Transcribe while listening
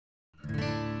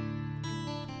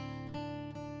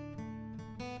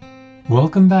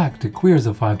Welcome back to Queers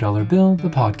of $5 Bill, the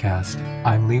podcast.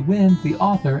 I'm Lee Wynn, the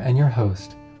author and your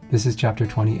host. This is chapter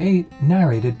 28,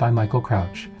 narrated by Michael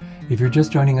Crouch. If you're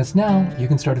just joining us now, you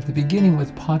can start at the beginning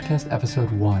with podcast episode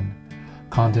 1.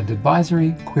 Content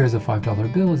advisory: Queers of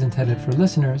 $5 Bill is intended for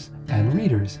listeners and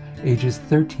readers ages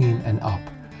 13 and up.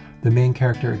 The main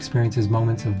character experiences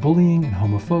moments of bullying and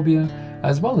homophobia,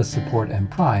 as well as support and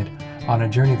pride, on a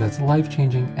journey that's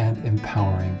life-changing and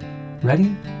empowering.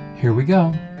 Ready? Here we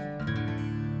go.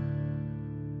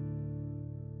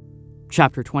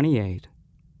 Chapter 28.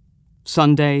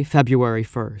 Sunday, February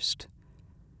 1st.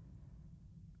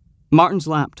 Martin's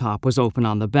laptop was open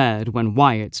on the bed when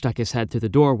Wyatt stuck his head through the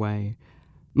doorway.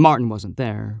 Martin wasn't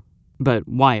there, but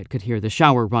Wyatt could hear the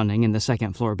shower running in the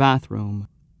second-floor bathroom.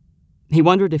 He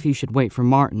wondered if he should wait for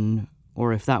Martin,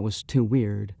 or if that was too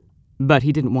weird, but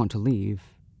he didn't want to leave.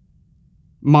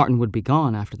 Martin would be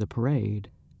gone after the parade.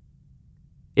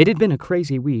 It had been a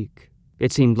crazy week.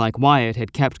 It seemed like Wyatt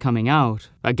had kept coming out,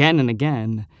 again and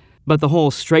again, but the whole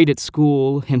straight at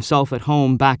school, himself at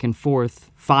home, back and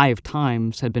forth, 5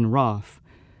 times had been rough.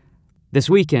 This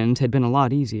weekend had been a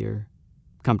lot easier.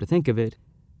 Come to think of it,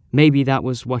 maybe that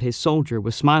was what his soldier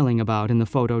was smiling about in the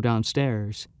photo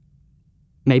downstairs.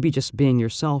 Maybe just being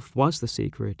yourself was the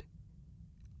secret.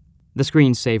 The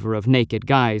screensaver of naked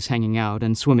guys hanging out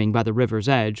and swimming by the river's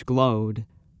edge glowed.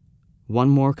 One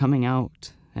more coming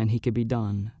out, and he could be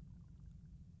done.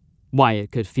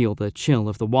 Wyatt could feel the chill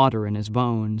of the water in his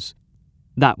bones.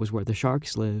 That was where the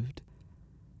sharks lived.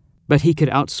 But he could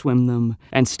outswim them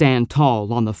and stand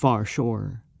tall on the far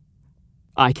shore.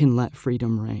 I can let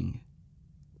freedom ring.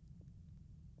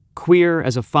 Queer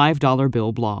as a $5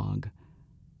 bill blog.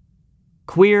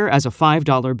 Queer as a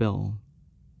 $5 bill.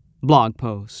 Blog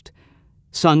post.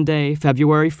 Sunday,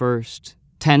 February 1st,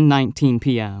 10:19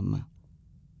 p.m.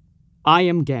 I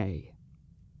am gay.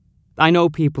 I know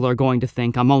people are going to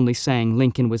think I'm only saying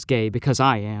Lincoln was gay because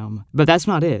I am, but that's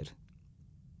not it.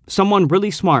 Someone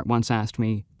really smart once asked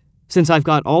me, since I've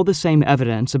got all the same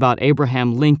evidence about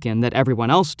Abraham Lincoln that everyone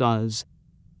else does,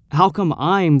 how come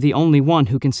I'm the only one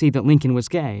who can see that Lincoln was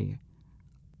gay?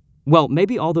 Well,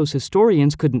 maybe all those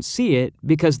historians couldn't see it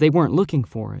because they weren't looking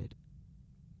for it.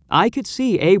 I could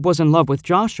see Abe was in love with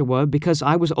Joshua because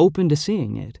I was open to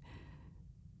seeing it.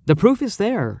 The proof is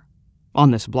there,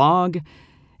 on this blog,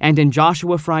 and in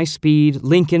Joshua Fry Speed,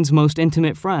 Lincoln's Most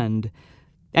Intimate Friend,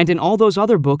 and in all those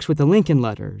other books with the Lincoln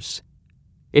letters.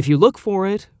 If you look for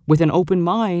it with an open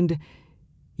mind,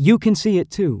 you can see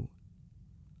it too.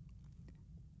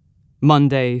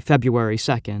 Monday, February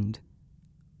 2nd.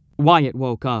 Wyatt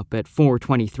woke up at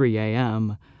 4:23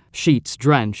 a.m., sheets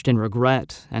drenched in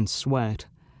regret and sweat.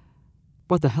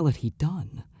 What the hell had he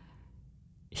done?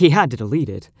 He had to delete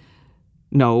it.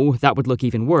 No, that would look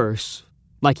even worse.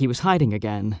 Like he was hiding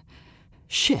again.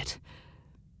 Shit.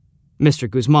 Mr.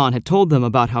 Guzman had told them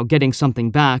about how getting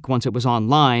something back once it was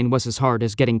online was as hard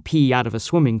as getting pee out of a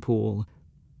swimming pool.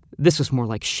 This was more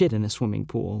like shit in a swimming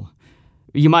pool.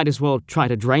 You might as well try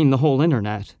to drain the whole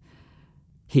internet.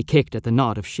 He kicked at the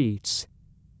knot of sheets.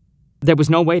 There was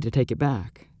no way to take it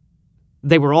back.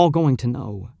 They were all going to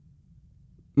know.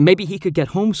 Maybe he could get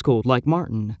homeschooled like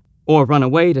Martin, or run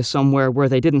away to somewhere where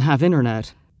they didn't have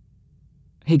internet.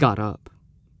 He got up,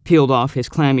 peeled off his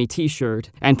clammy t-shirt,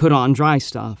 and put on dry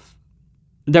stuff.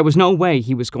 There was no way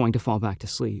he was going to fall back to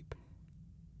sleep.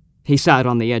 He sat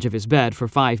on the edge of his bed for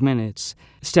 5 minutes,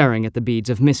 staring at the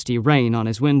beads of misty rain on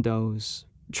his windows,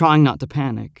 trying not to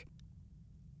panic.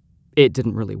 It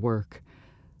didn't really work.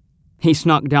 He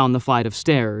snuck down the flight of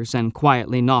stairs and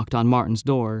quietly knocked on Martin's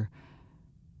door.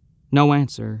 No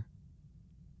answer.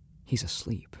 He's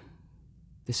asleep.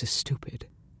 This is stupid.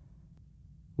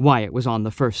 Wyatt was on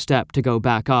the first step to go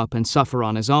back up and suffer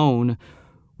on his own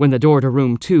when the door to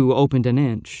room 2 opened an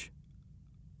inch.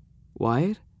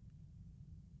 Wyatt?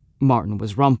 Martin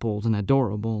was rumpled and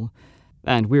adorable,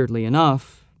 and weirdly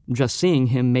enough, just seeing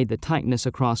him made the tightness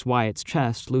across Wyatt's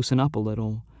chest loosen up a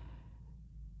little.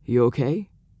 You okay?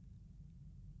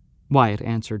 Wyatt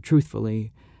answered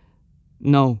truthfully,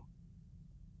 No.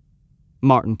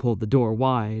 Martin pulled the door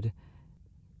wide.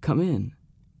 Come in.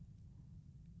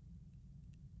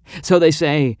 So they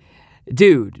say,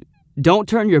 dude, don't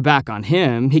turn your back on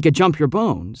him, he could jump your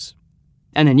bones.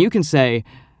 And then you can say,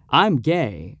 I'm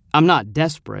gay, I'm not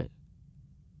desperate.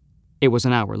 It was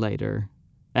an hour later,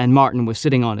 and Martin was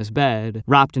sitting on his bed,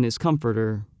 wrapped in his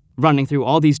comforter, running through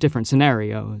all these different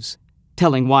scenarios,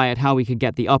 telling Wyatt how he could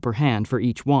get the upper hand for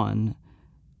each one.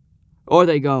 Or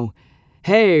they go,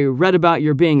 hey, read about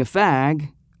your being a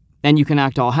fag, and you can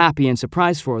act all happy and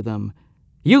surprised for them.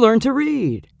 You learned to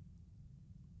read.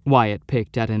 Wyatt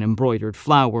picked at an embroidered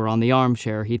flower on the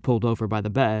armchair he'd pulled over by the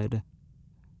bed.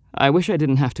 I wish I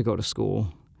didn't have to go to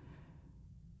school.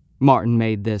 Martin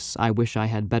made this "I wish I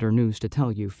had better news to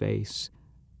tell you" face.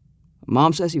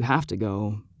 Mom says you have to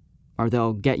go, or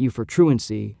they'll get you for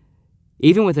truancy.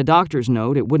 Even with a doctor's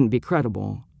note, it wouldn't be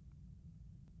credible.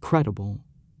 Credible.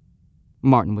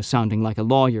 Martin was sounding like a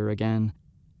lawyer again.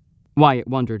 Wyatt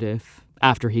wondered if,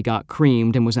 after he got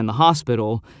creamed and was in the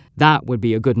hospital, that would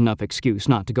be a good enough excuse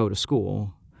not to go to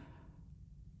school.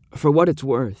 For what it's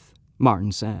worth,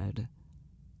 Martin said,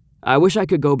 I wish I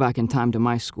could go back in time to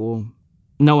my school,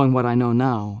 knowing what I know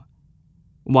now.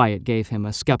 Wyatt gave him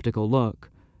a skeptical look.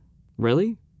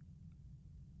 Really?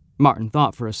 Martin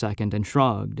thought for a second and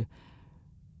shrugged.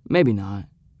 Maybe not.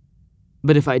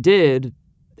 But if I did,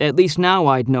 at least now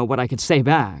I'd know what I could say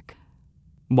back.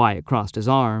 Wyatt crossed his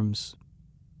arms.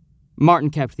 Martin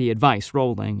kept the advice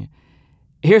rolling.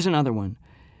 Here's another one.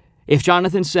 If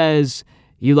Jonathan says,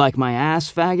 "You like my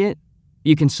ass, faggot?"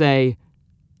 you can say,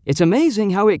 "It's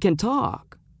amazing how it can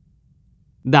talk."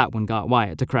 That one got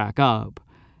Wyatt to crack up.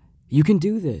 You can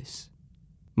do this.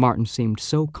 Martin seemed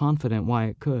so confident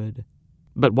Wyatt could.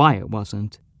 But Wyatt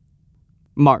wasn't.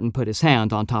 Martin put his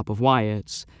hand on top of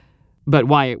Wyatt's, but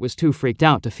Wyatt was too freaked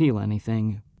out to feel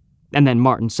anything. And then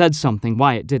Martin said something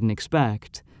Wyatt didn't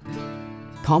expect.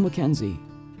 Call Mackenzie.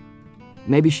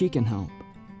 Maybe she can help.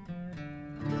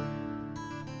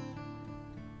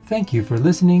 Thank you for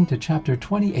listening to Chapter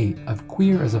 28 of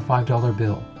Queer as a $5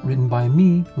 Bill, written by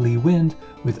me, Lee Wind,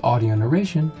 with audio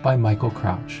narration by Michael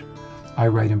Crouch. I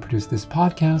write and produce this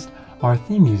podcast. Our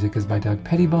theme music is by Doug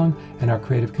Pettibone, and our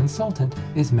creative consultant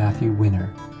is Matthew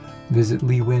Winner. Visit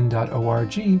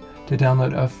leewind.org to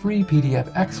download a free PDF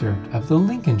excerpt of the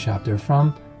Lincoln chapter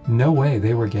from No Way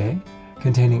They Were Gay,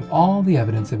 containing all the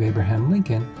evidence of Abraham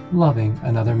Lincoln loving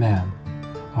another man.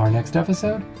 Our next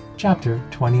episode, Chapter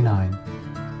 29.